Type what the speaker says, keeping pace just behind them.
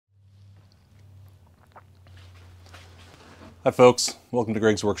Hi folks, welcome to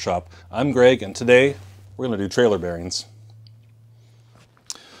Greg's Workshop. I'm Greg and today we're going to do trailer bearings.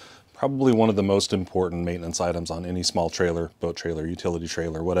 Probably one of the most important maintenance items on any small trailer, boat trailer, utility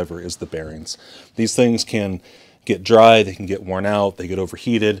trailer, whatever, is the bearings. These things can get dry, they can get worn out, they get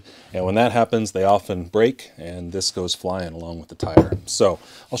overheated, and when that happens they often break and this goes flying along with the tire. So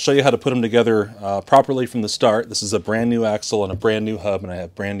I'll show you how to put them together properly from the start. This is a brand new axle and a brand new hub and I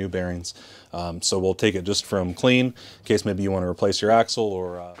have brand new bearings. So we'll take it just from clean in case maybe you want to replace your axle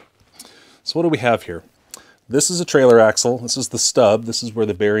or... So what do we have here? This is a trailer axle, this is the stub, this is where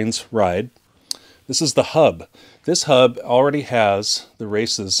the bearings ride. This is the hub. This hub already has the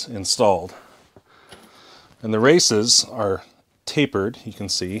races installed. And the races are tapered, you can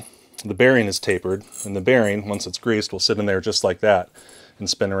see. The bearing is tapered, and the bearing, once it's greased, will sit in there just like that and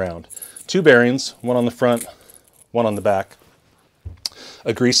spin around. Two bearings, one on the front, one on the back.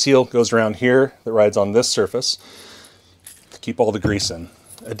 A grease seal goes around here that rides on this surface to keep all the grease in.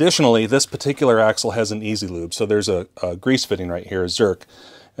 Additionally, this particular axle has an easy lube, so there's a grease fitting right here, a zerk,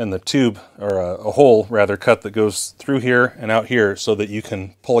 and the tube, or a hole rather, cut that goes through here and out here so that you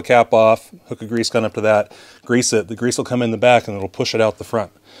can pull a cap off, hook a grease gun up to that, grease it, the grease will come in the back and it'll push it out the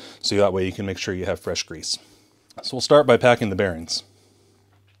front. So that way you can make sure you have fresh grease. So we'll start by packing the bearings.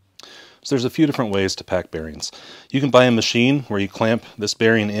 So there's a few different ways to pack bearings. You can buy a machine where you clamp this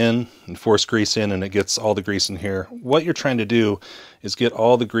bearing in and force grease in and it gets all the grease in here. What you're trying to do is get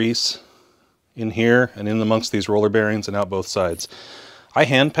all the grease in here and in amongst these roller bearings and out both sides. I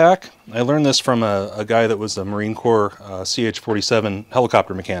hand pack. I learned this from a guy that was a Marine Corps CH-47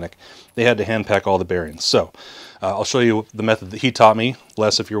 helicopter mechanic. They had to hand pack all the bearings. So I'll show you the method that he taught me.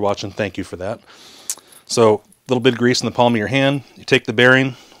 Les, if you're watching, thank you for that. So a little bit of grease in the palm of your hand. You take the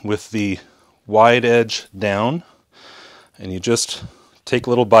bearing with the wide edge down and you just take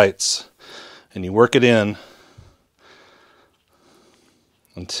little bites and you work it in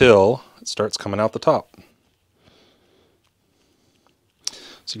until it starts coming out the top.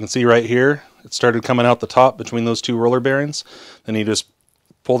 So you can see right here it started coming out the top between those two roller bearings. Then you just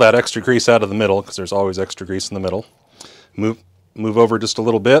pull that extra grease out of the middle because there's always extra grease in the middle. Move over just a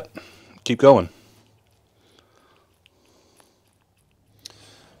little bit, keep going.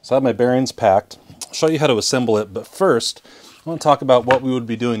 So I have my bearings packed. I'll show you how to assemble it, but first I want to talk about what we would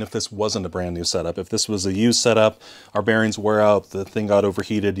be doing if this wasn't a brand new setup. If this was a used setup, our bearings wore out, the thing got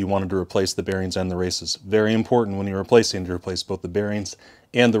overheated, you wanted to replace the bearings and the races. Very important when you're replacing to replace both the bearings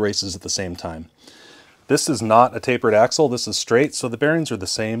and the races at the same time. This is not a tapered axle, this is straight, so the bearings are the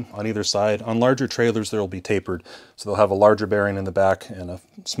same on either side. On larger trailers there will be tapered, so they'll have a larger bearing in the back and a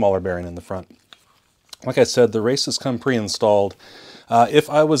smaller bearing in the front. Like I said, the races come pre-installed. If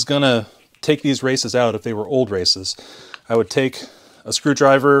I was going to take these races out, if they were old races, I would take a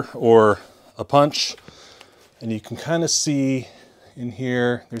screwdriver or a punch, and you can kind of see in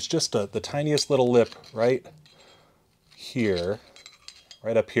here, there's just the tiniest little lip right here,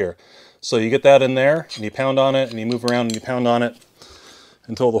 right up here. So you get that in there, and you pound on it, and you move around and you pound on it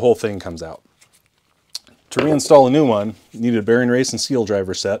until the whole thing comes out. To reinstall a new one, you need a bearing race and seal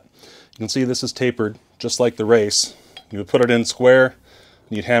driver set. You can see this is tapered, just like the race. You would put it in square,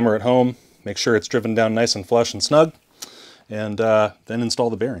 and you'd hammer it home, make sure it's driven down nice and flush and snug, and then install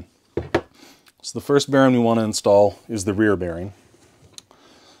the bearing. So the first bearing we want to install is the rear bearing.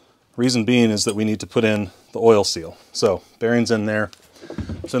 Reason being is that we need to put in the oil seal. So bearing's in there,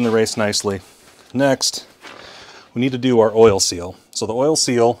 it's in the race nicely. Next, we need to do our oil seal. So the oil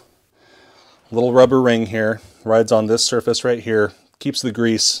seal, a little rubber ring here, rides on this surface right here, keeps the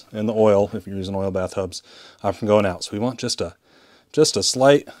grease and the oil, if you're using oil bath hubs, from going out. So we want just a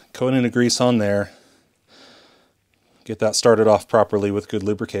slight coating of grease on there. Get that started off properly with good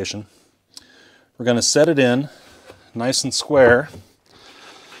lubrication. We're going to set it in nice and square.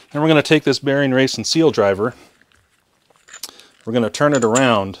 Then we're going to take this bearing race and seal driver. We're going to turn it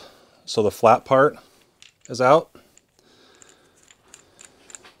around so the flat part is out.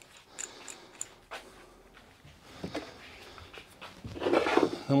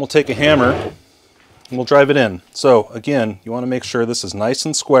 Then we'll take a hammer and we'll drive it in. So again, you want to make sure this is nice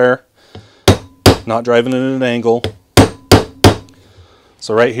and square, not driving it at an angle.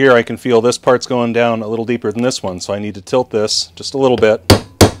 So right here I can feel this part's going down a little deeper than this one, so I need to tilt this just a little bit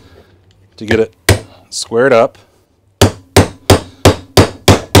to get it squared up.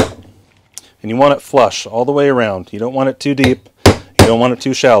 And you want it flush all the way around. You don't want it too deep, you don't want it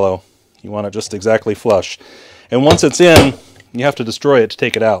too shallow. You want it just exactly flush. And once it's in, you have to destroy it to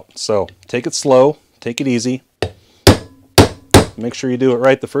take it out. So take it slow, take it easy. Make sure you do it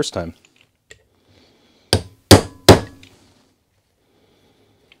right the first time.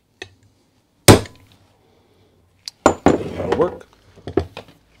 work.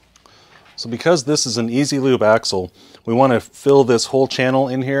 So because this is an easy lube axle, we want to fill this whole channel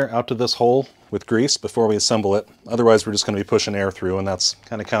in here out to this hole with grease before we assemble it. Otherwise we're just going to be pushing air through, and that's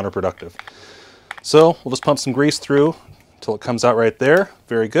kind of counterproductive. So we'll just pump some grease through until it comes out right there.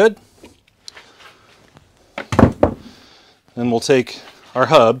 Very good. Then we'll take our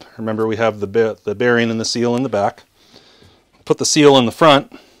hub. Remember, we have the bearing and the seal in the back. Put the seal in the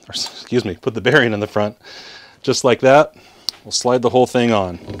front, or excuse me, put the bearing in the front, just like that. We'll slide the whole thing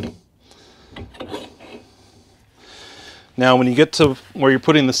on. Now when you get to where you're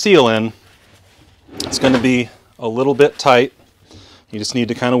putting the seal in, it's going to be a little bit tight. You just need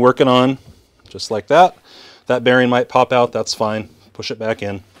to kind of work it on, just like that. That bearing might pop out, that's fine. Push it back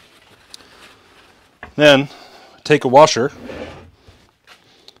in. Then take a washer,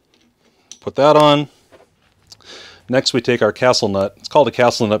 put that on. Next we take our castle nut. It's called a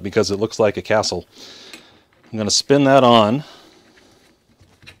castle nut because it looks like a castle. I'm going to spin that on.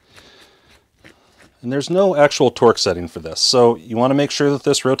 And there's no actual torque setting for this, so you want to make sure that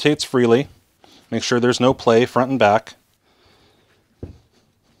this rotates freely. Make sure there's no play front and back.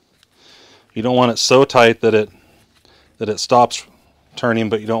 You don't want it so tight that it stops turning,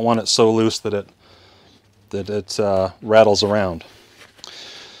 but you don't want it so loose that it rattles around.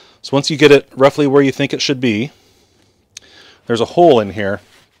 So once you get it roughly where you think it should be, there's a hole in here,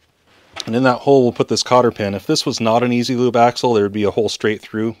 and in that hole we'll put this cotter pin. If this was not an easy lube axle, there would be a hole straight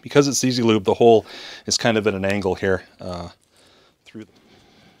through. Because it's easy lube, the hole is kind of at an angle here.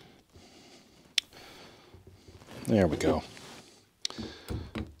 There we go.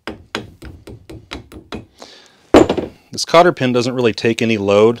 This cotter pin doesn't really take any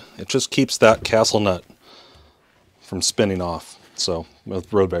load. It just keeps that castle nut from spinning off, so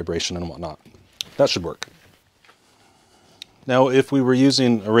with road vibration and whatnot. That should work. Now if we were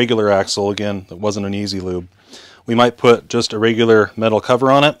using a regular axle, again, that wasn't an easy lube, we might put just a regular metal cover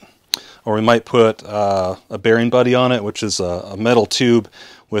on it, or we might put a bearing buddy on it, which is a metal tube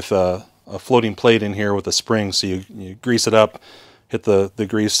with a floating plate in here with a spring. So you grease it up, hit the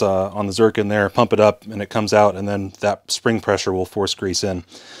grease on the zerk in there, pump it up, and it comes out, and then that spring pressure will force grease in.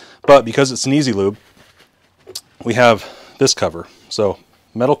 But because it's an easy lube, we have this cover. So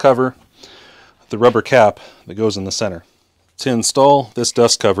metal cover, the rubber cap that goes in the center. To install this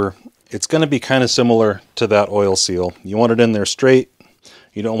dust cover, it's going to be kind of similar to that oil seal. You want it in there straight,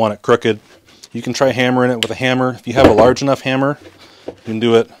 you don't want it crooked. You can try hammering it with a hammer. If you have a large enough hammer, you can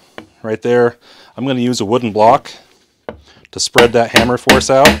do it right there. I'm going to use a wooden block to spread that hammer force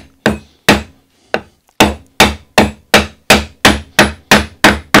out.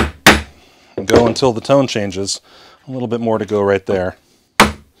 And go until the tone changes. A little bit more to go right there.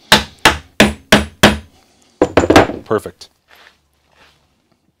 Perfect.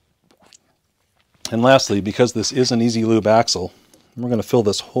 And lastly, because this is an easy lube axle, we're going to fill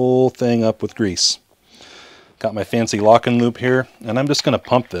this whole thing up with grease. Got my fancy lock-in loop here, and I'm just going to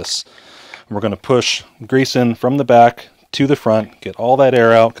pump this. And we're going to push grease in from the back to the front, get all that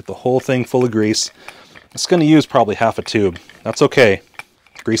air out, get the whole thing full of grease. It's going to use probably half a tube. That's okay.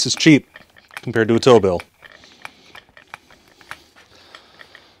 Grease is cheap compared to a tow bill.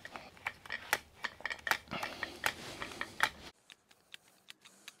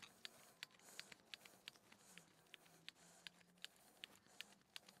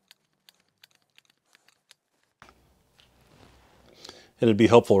 It'd be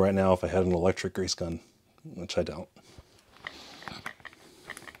helpful right now if I had an electric grease gun, which I don't.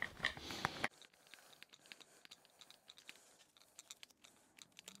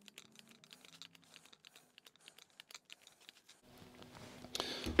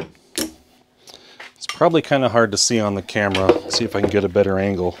 It's probably kind of hard to see on the camera. Let's see if I can get a better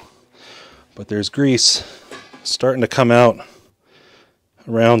angle. But there's grease starting to come out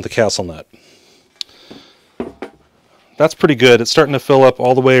around the castle nut. That's pretty good. It's starting to fill up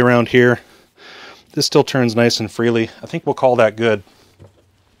all the way around here. This still turns nice and freely. I think we'll call that good.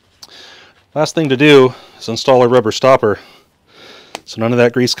 Last thing to do is install a rubber stopper so none of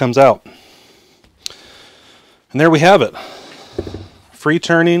that grease comes out. And there we have it. Free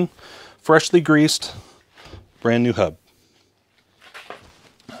turning, freshly greased, brand new hub.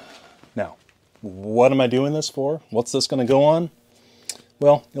 Now, what am I doing this for? What's this going to go on?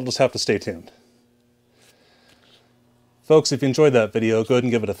 Well, you'll just have to stay tuned. Folks, if you enjoyed that video, go ahead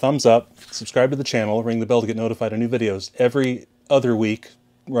and give it a thumbs up, subscribe to the channel, ring the bell to get notified of new videos every other week,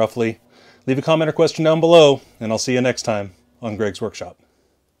 roughly. Leave a comment or question down below, and I'll see you next time on Greg's Workshop.